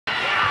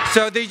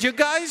So did you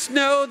guys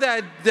know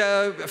that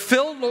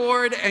Phil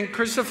Lord and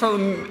Christopher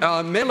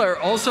Miller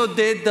also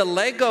did the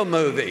Lego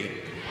movie?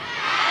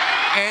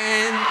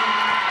 And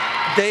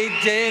they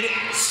did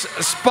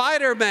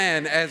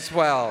Spider-Man as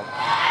well,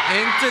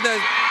 into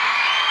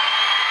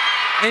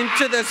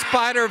the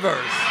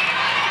Spider-Verse.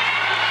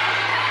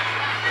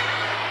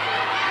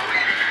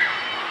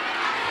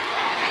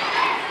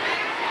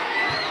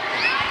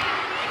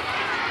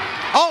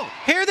 Oh,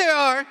 here they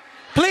are.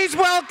 Please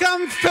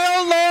welcome Phil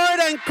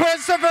Lord and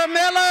Christopher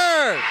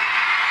Miller.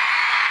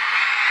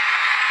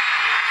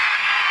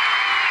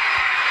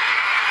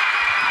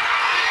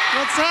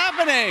 What's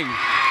happening?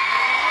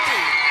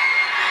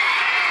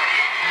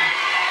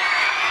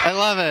 I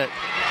love it.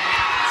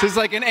 This is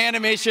like an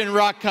animation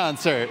rock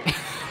concert.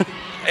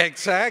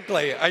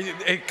 Exactly.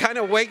 It kind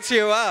of wakes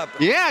you up.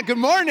 Yeah, good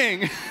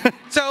morning.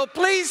 So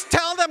please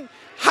tell them,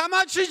 how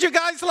much did you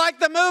guys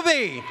like the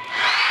movie?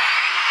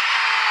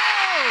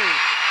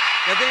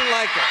 They didn't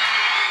like it.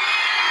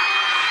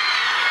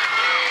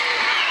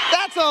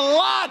 That's a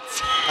lot.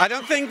 I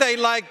don't think they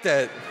liked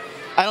it.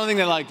 I don't think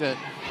they liked it.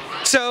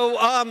 So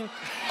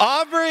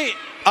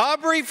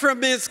Aubrey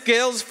from Miss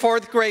Gill's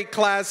 4th grade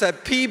class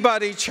at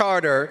Peabody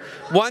Charter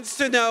wants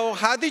to know,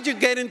 how did you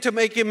get into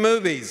making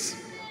movies?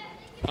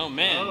 Oh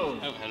man. Oh,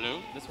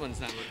 hello. This one's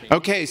not working.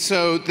 Okay,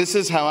 so this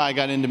is how I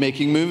got into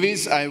making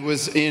movies. I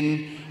was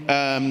in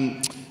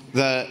the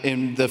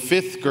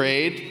 5th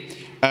grade.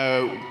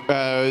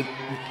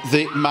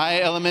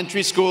 My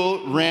elementary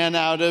school ran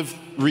out of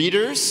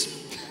readers,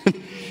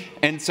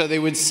 and so they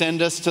would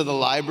send us to the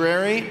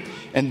library,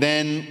 and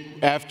then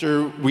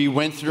after we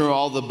went through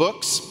all the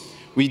books,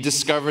 we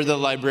discovered the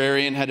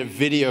librarian had a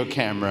video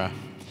camera.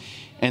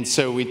 And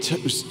so we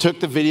took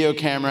the video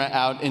camera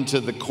out into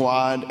the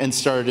quad and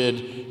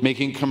started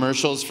making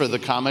commercials for the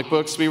comic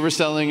books we were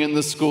selling in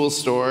the school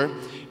store.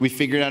 We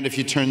figured out if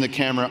you turn the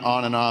camera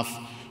on and off,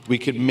 we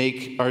could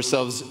make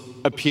ourselves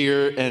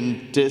appear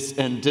and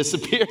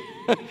disappear.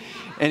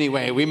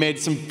 Anyway, we made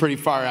some pretty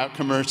far out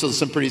commercials,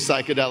 some pretty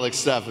psychedelic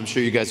stuff. I'm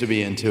sure you guys would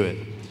be into it.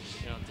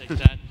 Yeah, I'll take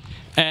that.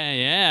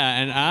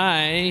 Yeah, and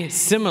I,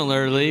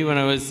 similarly, when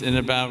I was in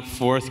about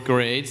 4th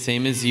grade,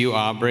 same as you,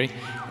 Aubrey,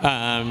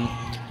 I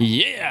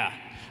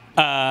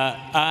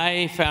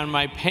found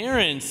my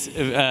parents'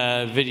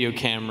 video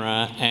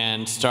camera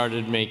and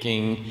started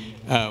making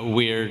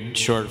weird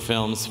short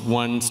films,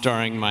 one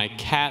starring my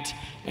cat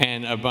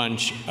and a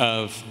bunch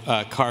of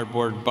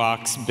cardboard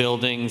box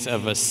buildings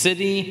of a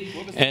city.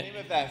 What was the name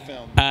of that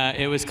film?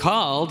 It was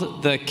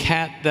called The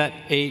Cat That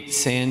Ate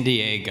San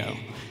Diego.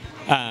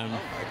 Oh my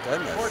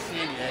goodness.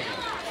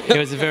 It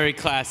was a very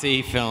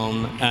classy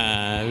film.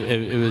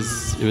 It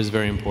was a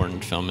very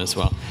important film as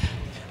well.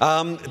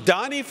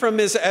 Donnie from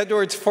Miss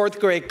Edwards'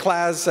 4th grade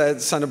class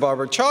at Santa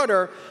Barbara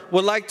Charter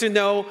would like to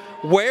know,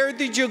 where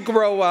did you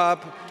grow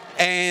up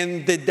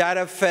and did that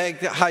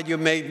affect how you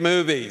made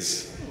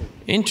movies?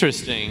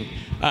 Interesting.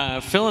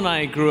 Phil and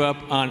I grew up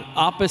on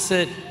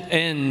opposite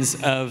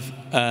ends of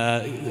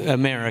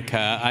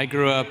America. I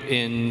grew up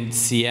in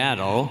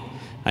Seattle.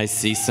 I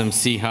see some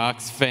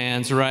Seahawks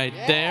fans right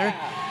there.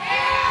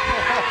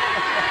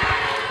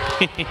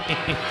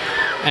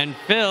 And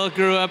Phil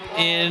grew up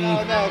in,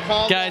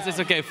 guys, it's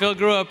okay. Phil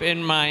grew up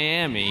in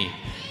Miami,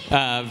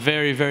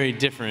 very, very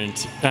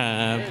different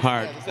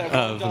part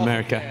of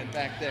America.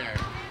 Back there.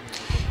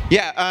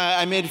 Yeah,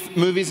 I made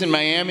movies in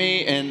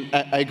Miami, and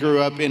I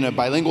grew up in a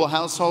bilingual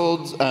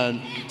household,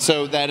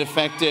 so that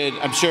affected,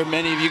 I'm sure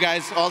many of you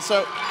guys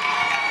also,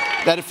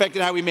 that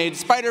affected how we made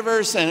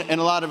Spider-Verse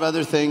and a lot of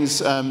other things,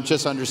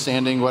 just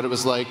understanding what it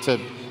was like to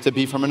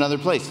be from another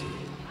place.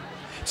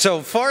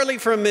 So Farley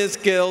from Miss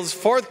Gill's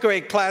 4th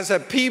grade class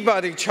at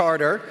Peabody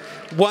Charter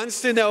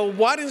wants to know,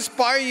 what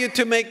inspired you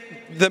to make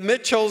The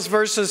Mitchells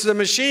versus the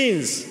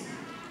Machines?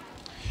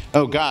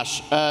 Oh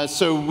gosh,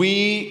 so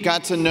we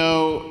got to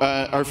know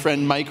our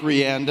friend Mike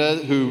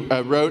Rianda, who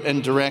wrote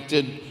and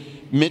directed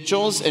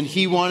Mitchells, and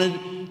he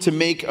wanted to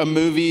make a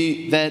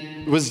movie that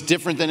was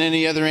different than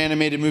any other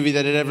animated movie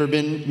that had ever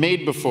been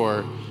made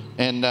before.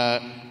 And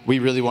we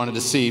really wanted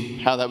to see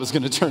how that was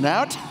going to turn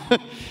out.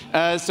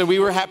 So we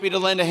were happy to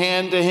lend a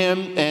hand to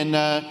him, and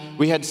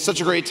we had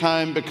such a great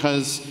time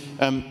because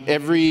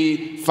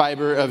every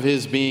fiber of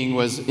his being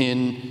was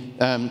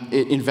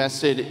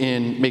invested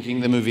in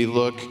making the movie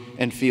look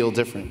and feel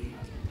different.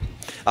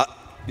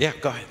 Yeah,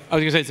 go ahead. I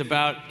was going to say, it's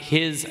about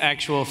his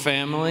actual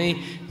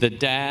family. The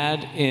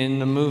dad in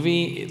the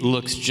movie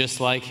looks just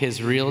like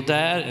his real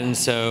dad, and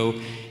so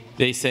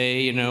they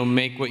say, you know,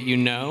 make what you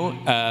know,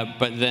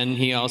 but then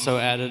he also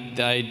added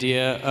the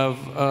idea of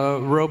a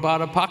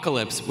robot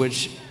apocalypse,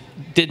 which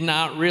did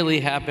not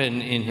really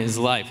happen in his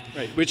life.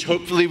 Right, which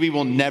hopefully we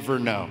will never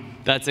know.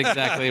 That's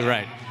exactly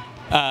right.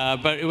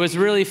 But it was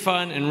really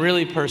fun and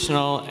really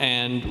personal,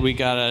 and we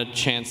got a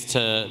chance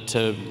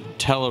to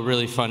tell a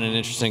really fun and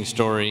interesting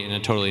story in a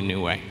totally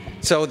new way.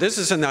 So this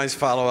is a nice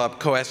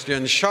follow-up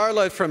question.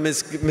 Charlotte from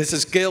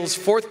Mrs. Gill's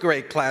 4th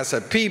grade class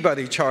at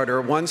Peabody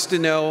Charter wants to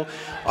know,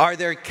 are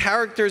there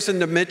characters in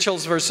The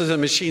Mitchells versus the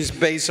Machines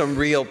based on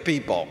real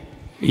people?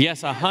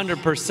 Yes,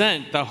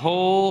 100%. The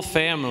whole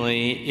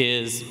family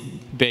is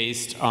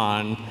based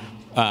on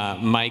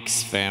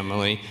Mike's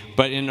family,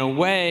 but in a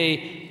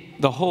way,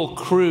 the whole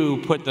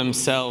crew put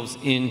themselves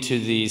into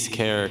these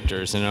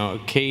characters. You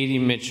know, Katie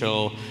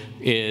Mitchell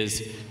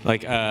is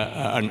like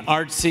an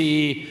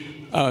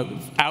artsy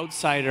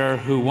outsider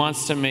who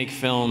wants to make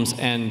films,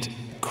 and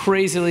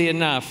crazily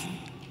enough,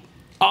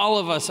 all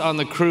of us on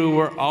the crew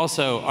were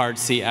also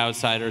artsy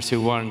outsiders who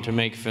wanted to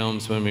make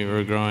films when we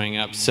were growing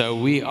up. So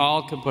we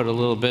all could put a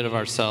little bit of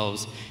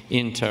ourselves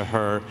into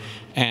her,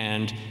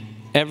 and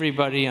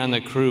everybody on the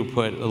crew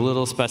put a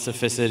little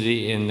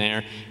specificity in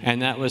there,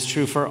 and that was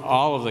true for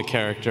all of the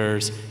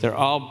characters. They're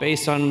all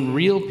based on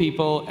real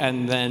people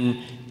and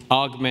then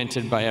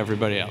augmented by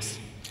everybody else.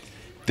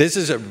 This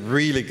is a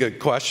really good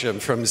question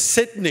from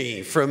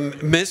Sydney, from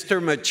Mr.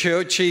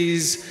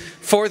 Macioci's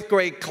 4th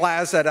grade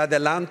class at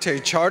Adelante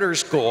Charter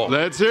School.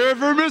 Let's hear it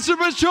for Mr.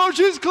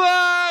 Macioci's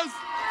class!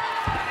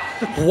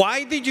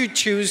 Why did you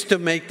choose to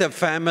make the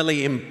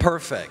family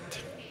imperfect?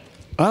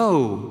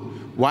 Oh,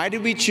 why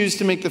did we choose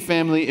to make the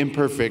family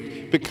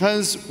imperfect?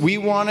 Because we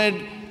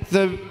wanted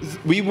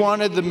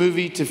the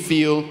movie to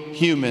feel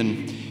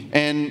human.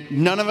 And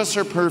none of us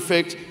are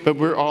perfect, but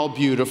we're all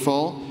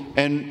beautiful.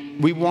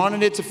 And we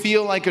wanted it to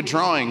feel like a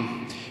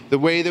drawing. The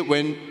way that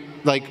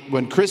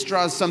when Chris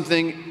draws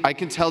something, I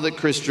can tell that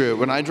Chris drew it.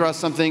 When I draw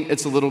something,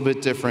 it's a little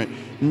bit different.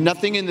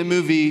 Nothing in the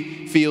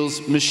movie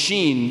feels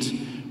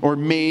machined or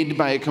made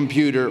by a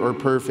computer or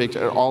perfect.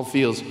 It all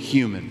feels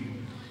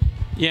human.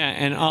 Yeah,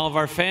 and all of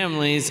our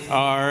families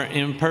are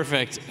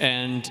imperfect,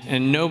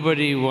 and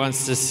nobody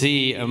wants to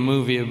see a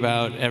movie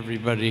about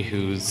everybody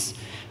who's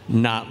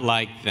not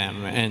like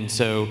them. And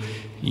so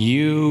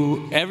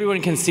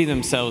everyone can see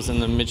themselves in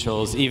the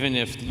Mitchells, even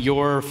if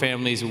your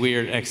family's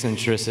weird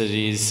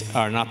eccentricities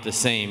are not the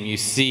same. You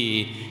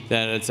see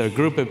that it's a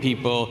group of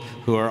people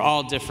who are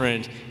all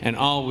different and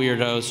all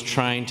weirdos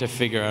trying to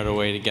figure out a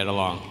way to get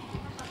along.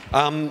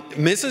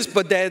 Mrs.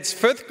 Bodet's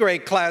 5th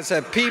grade class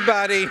at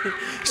Peabody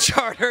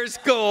Charter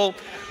School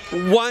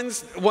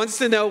wants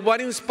to know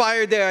what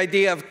inspired the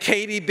idea of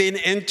Katie being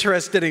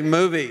interested in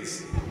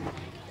movies.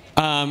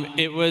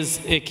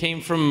 It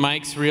came from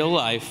Mike's real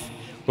life,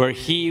 where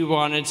he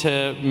wanted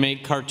to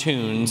make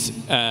cartoons,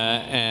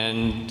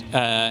 and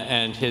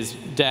his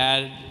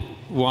dad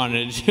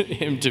wanted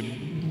him to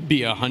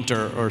be a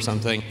hunter or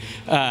something,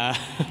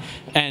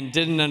 and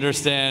didn't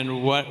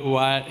understand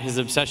what his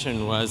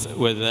obsession was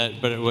with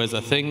it, but it was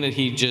a thing that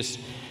he just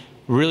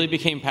really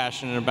became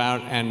passionate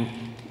about, and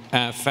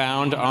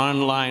found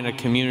online a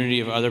community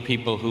of other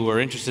people who were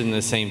interested in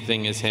the same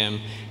thing as him,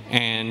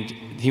 and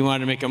he wanted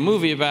to make a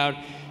movie about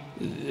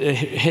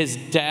his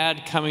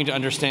dad coming to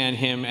understand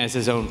him as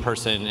his own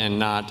person and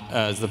not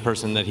as the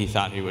person that he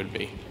thought he would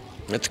be.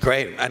 That's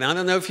great. And I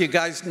don't know if you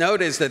guys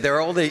noticed that there are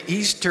all the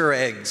Easter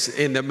eggs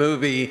in the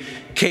movie.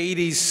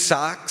 Katie's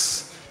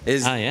socks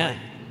is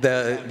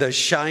the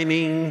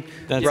Shining.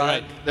 That's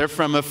right. They're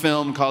from a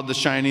film called The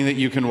Shining that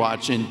you can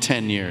watch in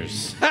 10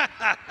 years.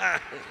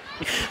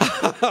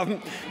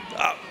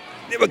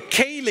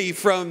 Kaylee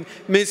from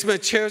Miss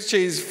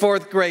Macioci's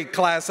 4th grade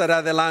class at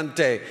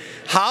Adelante.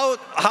 How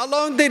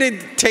long did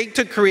it take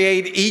to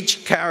create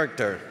each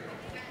character?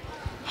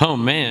 Oh,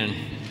 man.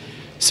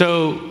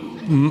 So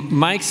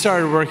Mike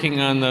started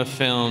working on the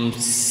film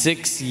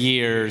 6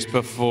 years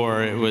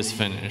before it was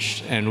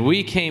finished. And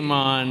we came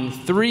on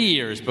 3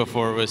 years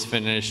before it was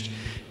finished.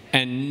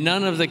 And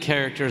none of the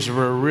characters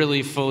were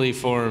really fully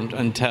formed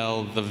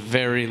until the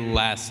very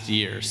last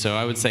year. So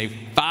I would say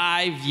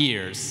 5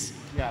 years.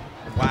 Yeah.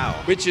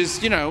 Wow. Which is,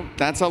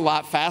 that's a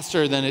lot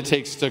faster than it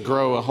takes to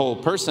grow a whole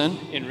person.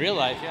 In real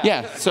life, yeah.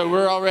 Yeah, so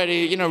we're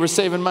already, we're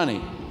saving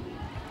money.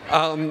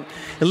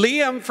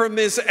 Liam from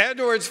Miss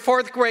Edwards'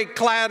 4th grade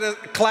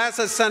class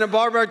at Santa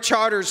Barbara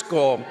Charter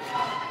School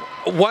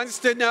wants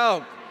to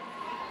know,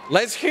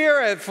 let's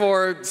hear it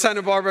for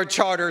Santa Barbara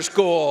Charter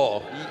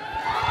School.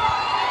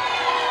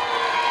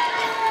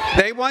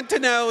 They want to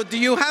know, do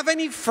you have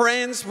any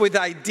friends with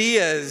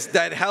ideas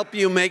that help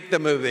you make the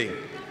movie?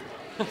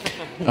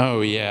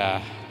 Oh,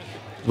 yeah.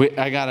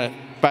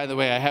 By the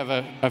way, I have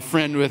a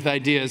friend with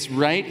ideas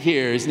right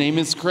here. His name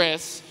is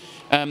Chris.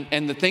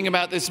 And the thing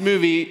about this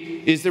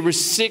movie is there were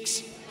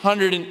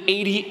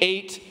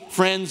 688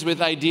 friends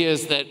with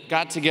ideas that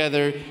got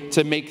together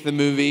to make the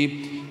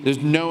movie. There's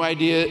no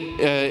idea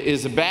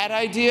is a bad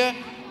idea.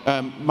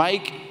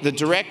 Mike, the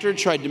director,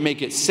 tried to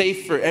make it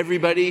safe for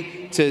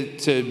everybody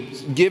to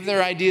give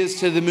their ideas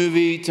to the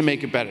movie to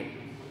make it better.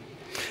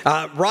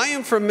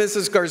 Ryan from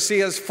Mrs.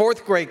 Garcia's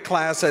 4th grade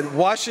class at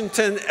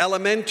Washington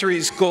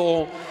Elementary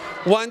School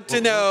want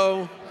to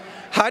know,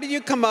 how do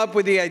you come up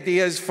with the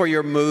ideas for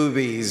your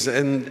movies?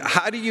 And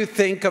how do you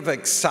think of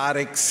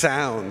exotic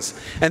sounds?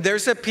 And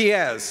there's a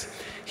PS.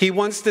 He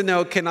wants to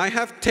know, can I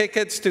have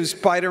tickets to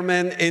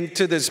Spider-Man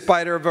Into the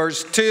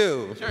Spider-Verse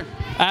 2? Sure.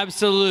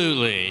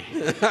 Absolutely.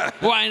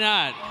 Why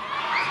not?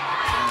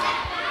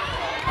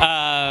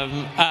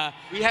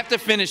 We have to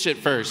finish it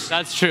first.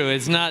 That's true.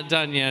 It's not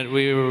done yet.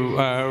 We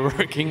were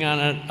working on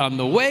it on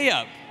the way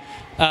up.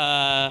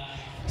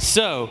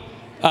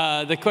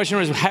 The question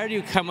was, how do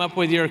you come up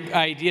with your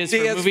ideas for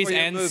movies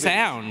and movies.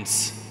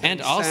 Sounds?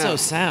 And also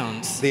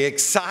sounds. The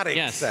exotic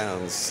Yes.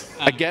 sounds.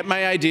 I get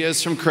my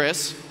ideas from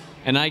Chris.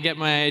 And I get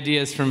my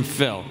ideas from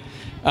Phil,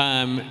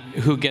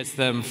 who gets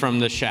them from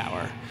the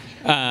shower.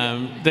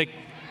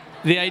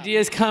 The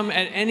ideas come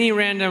at any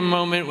random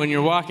moment when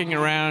you're walking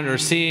around or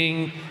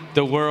seeing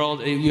the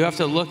world. You have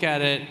to look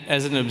at it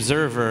as an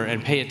observer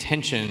and pay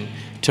attention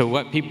to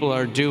what people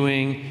are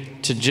doing,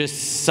 to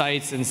just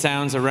sights and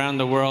sounds around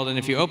the world. And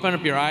if you open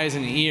up your eyes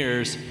and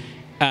ears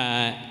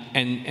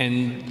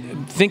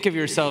and think of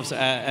yourselves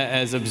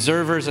as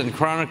observers and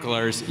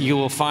chroniclers, you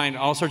will find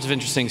all sorts of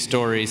interesting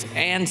stories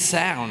and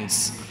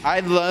sounds. I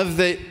love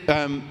that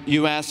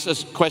you asked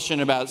us a question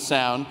about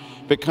sound,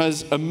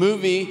 because a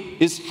movie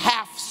is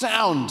half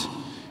sound.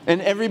 And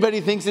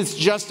everybody thinks it's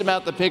just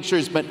about the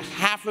pictures, but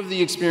half of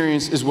the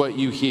experience is what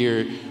you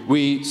hear.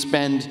 We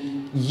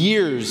spend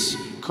years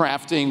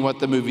crafting what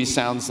the movie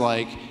sounds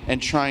like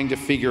and trying to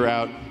figure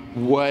out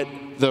what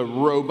the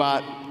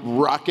robot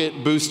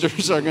rocket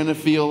boosters are going to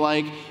feel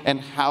like and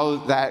how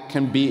that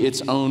can be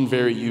its own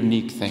very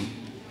unique thing.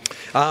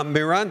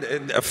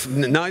 Miranda,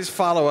 nice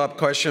follow-up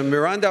question.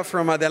 Miranda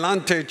from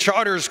Adelante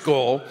Charter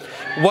School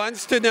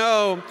wants to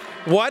know,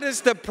 what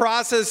is the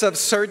process of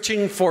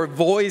searching for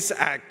voice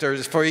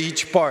actors for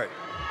each part?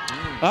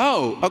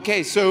 Oh,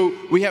 okay, so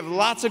we have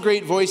lots of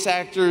great voice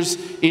actors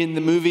in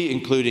the movie,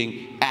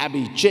 including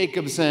Abby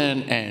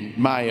Jacobson and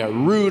Maya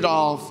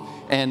Rudolph,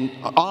 and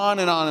on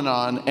and on and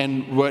on.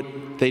 And what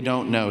they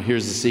don't know,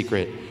 here's the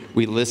secret: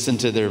 we listen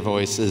to their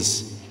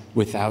voices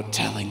without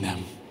telling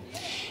them.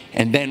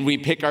 And then we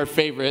pick our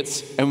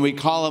favorites and we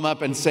call them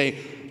up and say,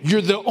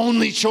 "You're the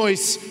only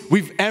choice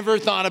we've ever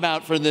thought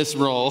about for this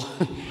role."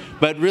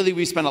 But really,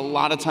 we spent a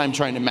lot of time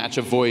trying to match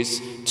a voice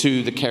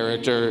to the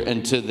character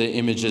and to the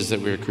images that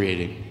we were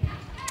creating.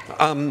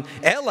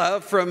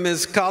 Ella from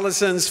Ms.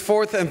 Collison's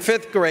 4th and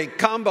 5th grade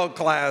combo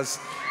class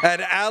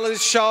at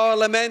Alice Shaw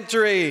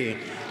Elementary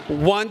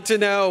want to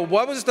know,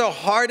 what was the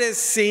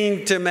hardest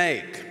scene to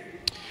make?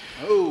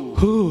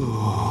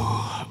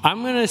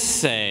 I'm going to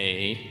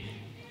say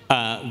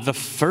the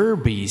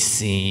Furby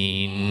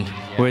scene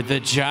with the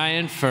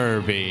giant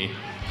Furby.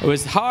 It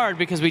was hard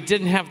because we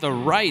didn't have the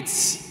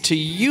rights to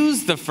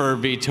use the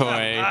Furby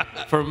toy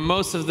for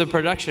most of the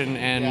production,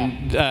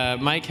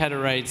 and Mike had to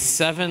write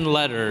 7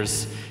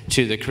 letters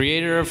to the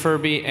creator of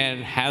Furby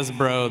and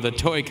Hasbro, the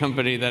toy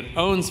company that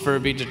owns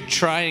Furby, to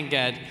try and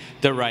get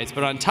the rights.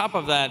 But on top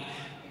of that,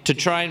 to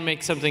try and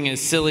make something as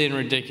silly and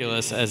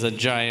ridiculous as a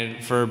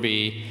giant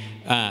Furby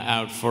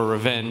out for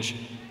revenge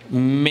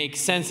make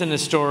sense in a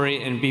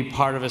story and be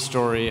part of a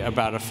story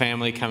about a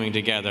family coming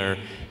together,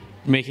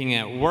 making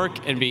it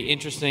work and be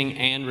interesting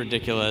and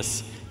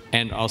ridiculous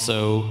and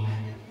also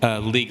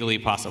legally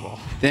possible.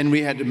 Then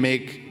we had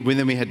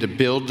to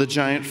build the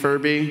giant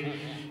Furby.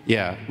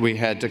 Yeah, we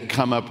had to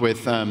come up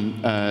with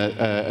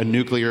a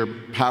nuclear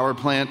power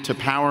plant to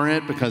power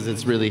it because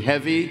it's really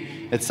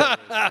heavy.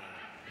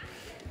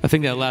 I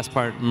think that last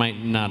part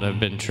might not have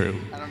been true.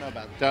 I don't know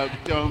about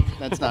that. Don't,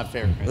 that's not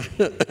fair.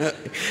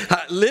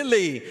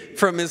 Lily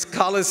from Ms.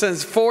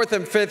 Collison's 4th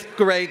and 5th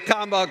grade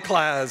combo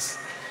class.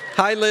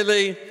 Hi,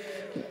 Lily.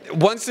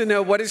 Wants to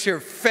know, what is your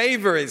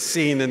favorite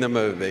scene in the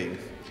movie?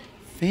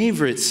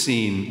 Favorite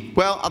scene?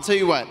 Well, I'll tell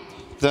you what.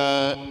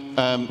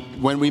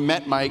 When we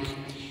met Mike,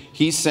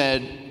 he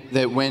said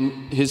that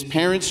when his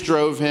parents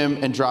drove him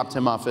and dropped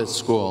him off at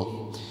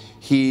school,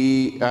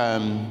 the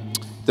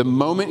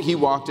moment he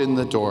walked in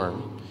the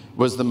door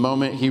was the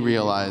moment he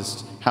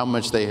realized how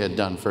much they had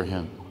done for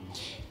him.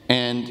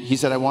 And he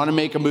said, I want to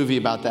make a movie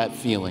about that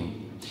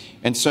feeling.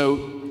 And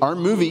so our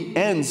movie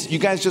ends, you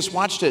guys just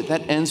watched it,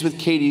 that ends with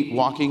Katie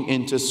walking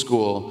into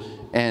school,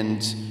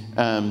 and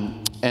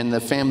the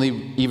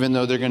family, even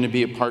though they're going to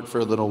be apart for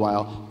a little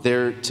while,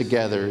 they're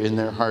together in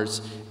their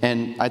hearts.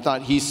 And I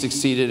thought he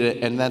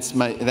succeeded, and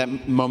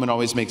that moment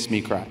always makes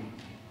me cry.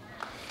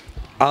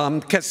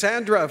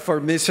 Cassandra for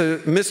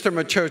Mr.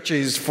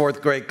 Machuchi's 4th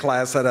grade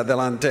class at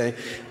Adelante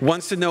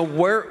wants to know,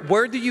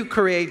 where do you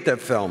create the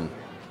film?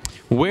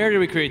 Where do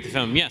we create the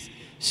film? Yes.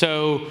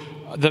 So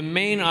the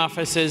main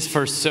offices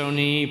for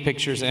Sony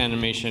Pictures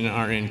Animation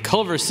are in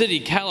Culver City,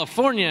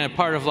 California,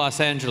 part of Los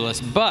Angeles.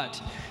 But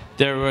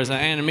there was an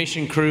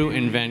animation crew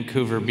in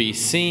Vancouver,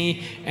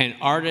 BC, and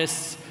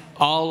artists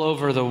all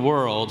over the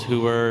world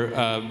who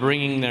were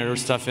bringing their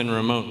stuff in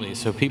remotely.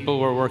 So people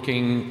were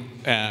working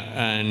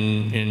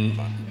in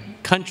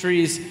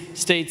countries,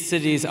 states,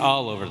 cities,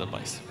 all over the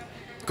place.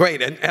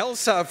 Great. And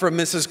Elsa from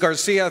Mrs.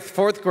 Garcia's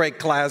 4th grade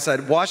class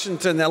at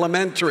Washington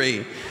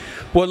Elementary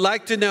would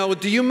like to know,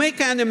 do you make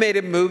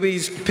animated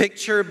movies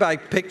picture by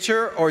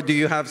picture, or do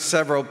you have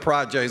several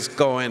projects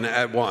going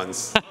at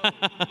once?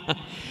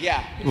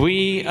 Yeah.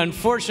 We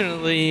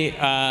unfortunately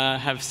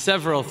have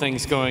several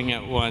things going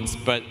at once,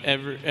 but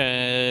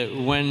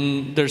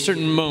when there's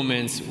certain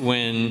moments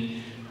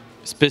when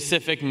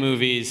specific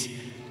movies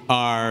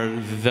are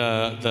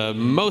the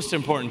most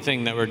important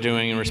thing that we're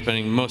doing, and we're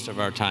spending most of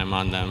our time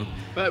on them.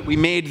 But we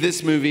made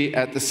this movie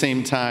at the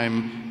same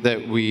time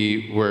that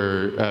we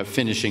were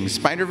finishing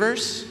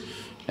Spider-Verse,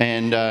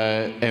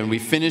 and we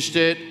finished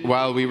it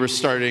while we were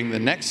starting the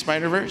next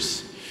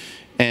Spider-Verse,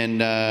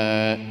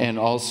 and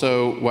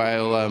also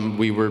while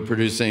we were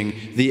producing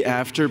The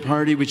After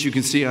Party, which you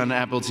can see on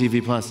Apple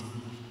TV+.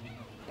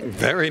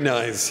 Very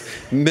nice.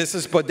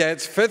 Mrs.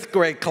 Baudette's 5th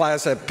grade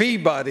class at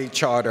Peabody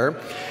Charter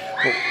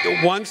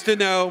wants to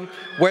know,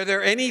 were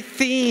there any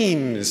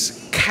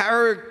themes,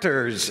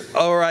 characters,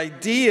 or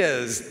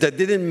ideas that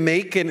didn't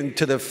make it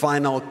into the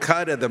final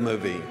cut of the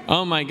movie?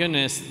 Oh my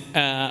goodness.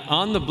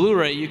 On the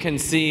Blu-ray, you can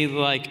see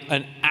like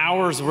an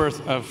hour's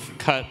worth of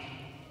cut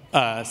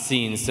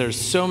scenes. There's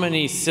so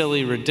many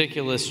silly,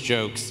 ridiculous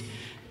jokes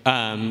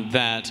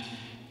that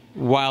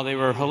while they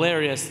were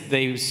hilarious,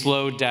 they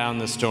slowed down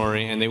the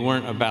story and they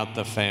weren't about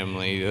the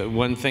family.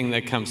 One thing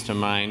that comes to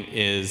mind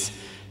is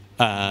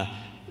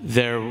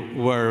there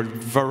were a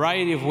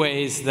variety of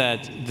ways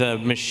that the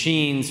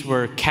machines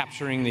were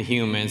capturing the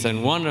humans,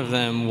 and one of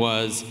them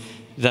was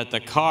that the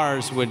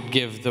cars would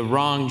give the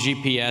wrong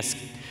GPS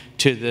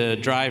to the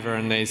driver,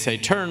 and they'd say,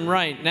 turn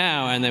right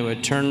now, and they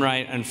would turn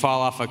right and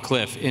fall off a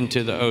cliff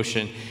into the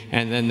ocean,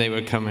 and then they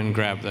would come and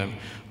grab them.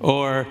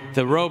 Or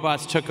the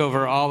robots took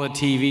over all the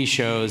TV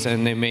shows,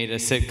 and they made a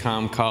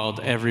sitcom called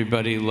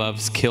Everybody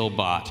Loves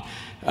Killbot.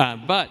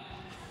 But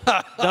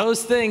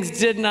those things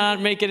did not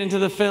make it into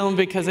the film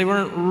because they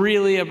weren't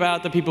really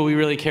about the people we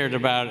really cared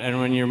about, and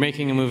when you're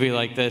making a movie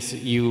like this,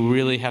 you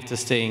really have to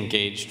stay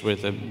engaged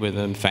with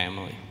a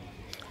family.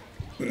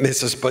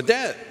 Mrs.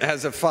 Baudette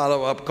has a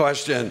follow-up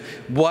question.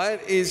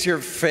 What is your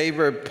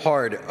favorite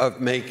part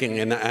of making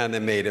an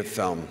animated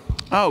film?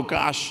 Oh,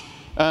 gosh.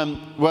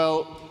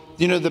 Well,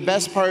 you know, the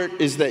best part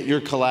is that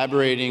you're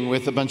collaborating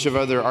with a bunch of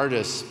other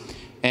artists,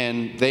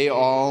 and they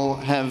all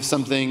have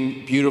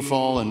something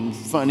beautiful and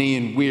funny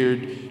and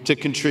weird to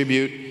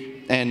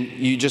contribute, and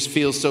you just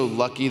feel so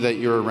lucky that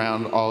you're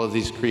around all of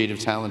these creative,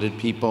 talented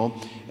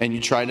people. And you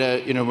try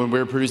to, you know, when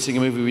we're producing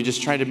a movie, we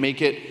just try to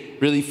make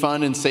it really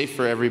fun and safe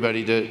for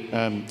everybody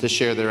to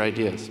share their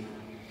ideas.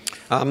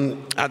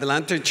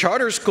 Adelante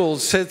Charter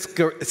School's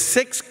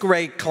 6th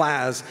grade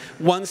class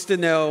wants to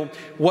know,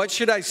 what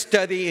should I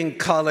study in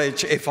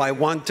college if I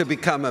want to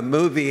become a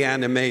movie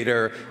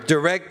animator,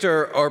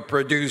 director, or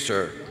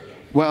producer?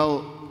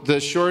 Well,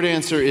 the short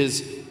answer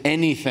is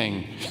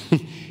anything.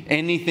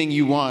 Anything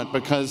you want,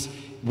 because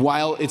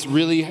while it's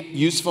really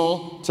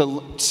useful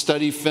to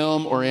study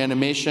film or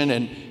animation,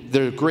 and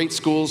there are great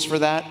schools for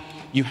that,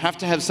 you have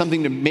to have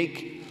something to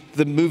make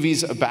the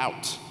movies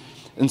about.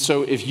 And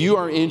so if you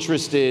are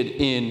interested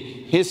in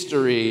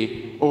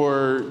history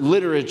or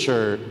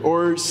literature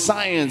or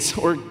science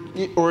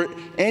or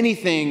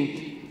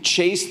anything,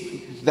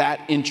 chase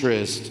that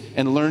interest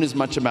and learn as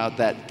much about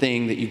that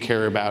thing that you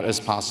care about as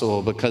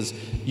possible, because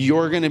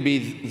you're going to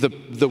be the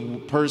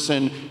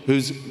person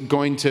who's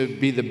going to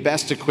be the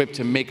best equipped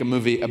to make a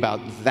movie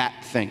about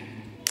that thing.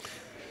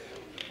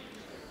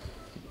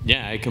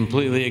 Yeah, I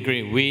completely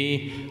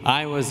agree.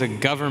 I was a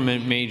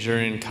government major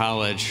in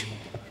college.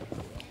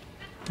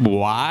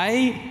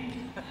 Why?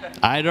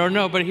 I don't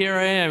know, but here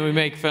I am. We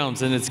make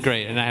films, and it's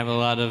great, and I have a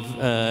lot of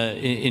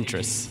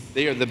interests.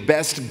 They are the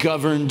best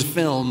governed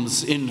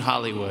films in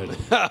Hollywood.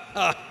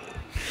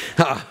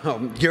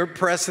 You're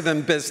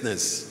precedent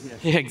business.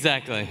 Yeah,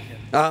 exactly.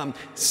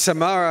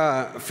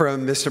 Samara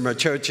from Mr.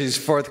 Machochi's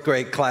 4th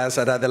grade class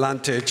at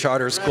Adelante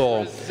Charter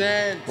School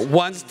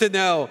wants to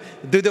know,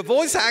 do the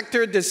voice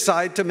actor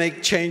decide to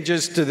make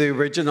changes to the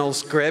original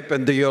script,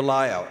 and do you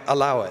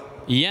allow it?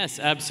 Yes,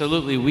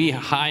 absolutely. We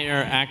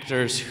hire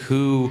actors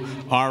who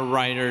are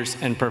writers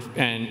and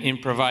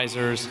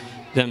improvisers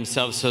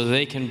themselves, so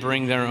they can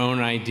bring their own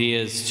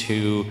ideas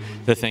to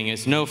the thing.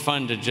 It's no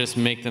fun to just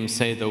make them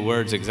say the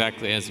words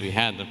exactly as we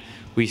had them.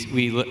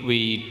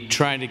 We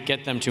try to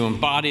get them to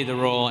embody the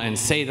role and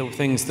say the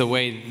things the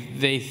way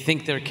they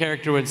think their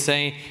character would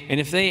say. And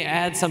if they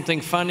add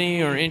something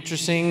funny or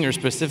interesting or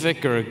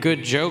specific or a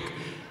good joke,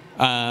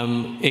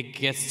 it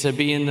gets to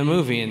be in the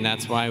movie, and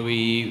that's why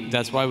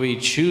we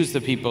choose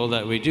the people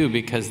that we do,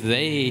 because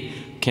they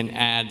can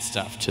add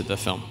stuff to the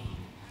film.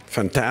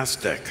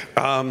 Fantastic.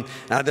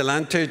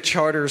 Adelante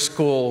Charter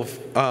School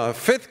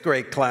 5th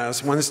grade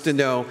class wants to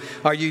know,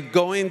 are you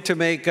going to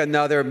make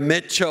another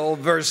Mitchell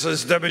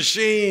versus the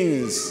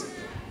Machines?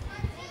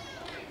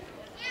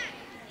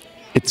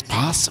 It's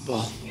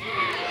possible.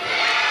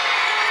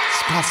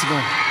 It's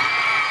possible.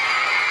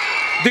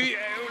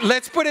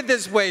 Let's put it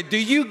this way. Do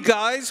you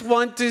guys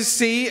want to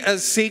see a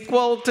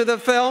sequel to the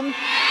film?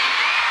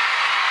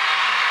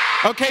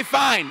 Okay,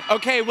 fine.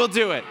 Okay, we'll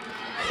do it.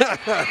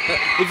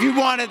 If you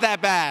want it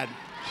that bad.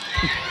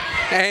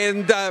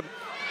 And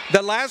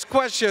the last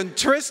question,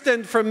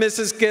 Tristan from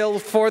Mrs.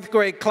 Gill's 4th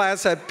grade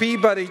class at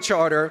Peabody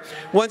Charter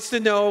wants to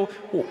know,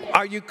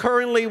 are you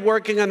currently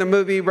working on a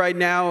movie right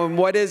now, and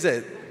what is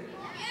it?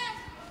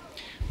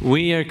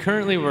 We are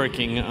currently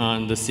working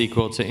on the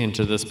sequel to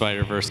Into the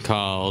Spider-Verse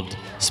called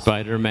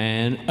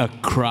Spider-Man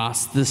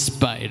Across the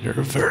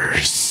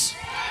Spider-Verse.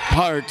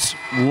 Part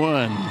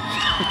 1.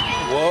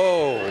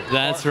 Whoa.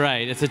 That's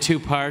right. It's a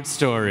 2-part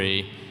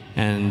story,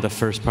 and the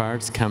first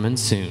part's coming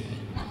soon.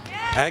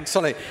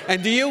 Excellent.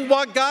 And do you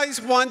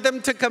guys want them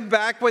to come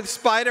back with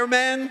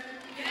Spider-Man?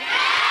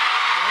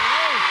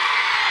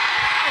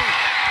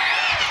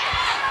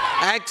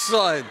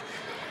 Excellent.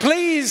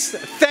 Please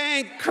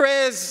thank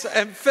Chris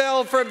and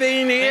Phil for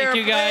being here. Thank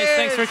you, guys. Please.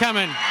 Thanks for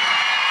coming.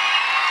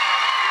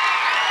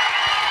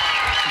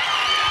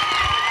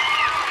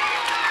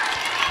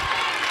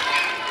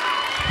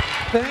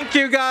 Thank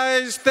you,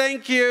 guys.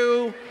 Thank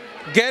you.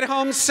 Get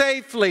home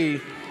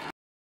safely.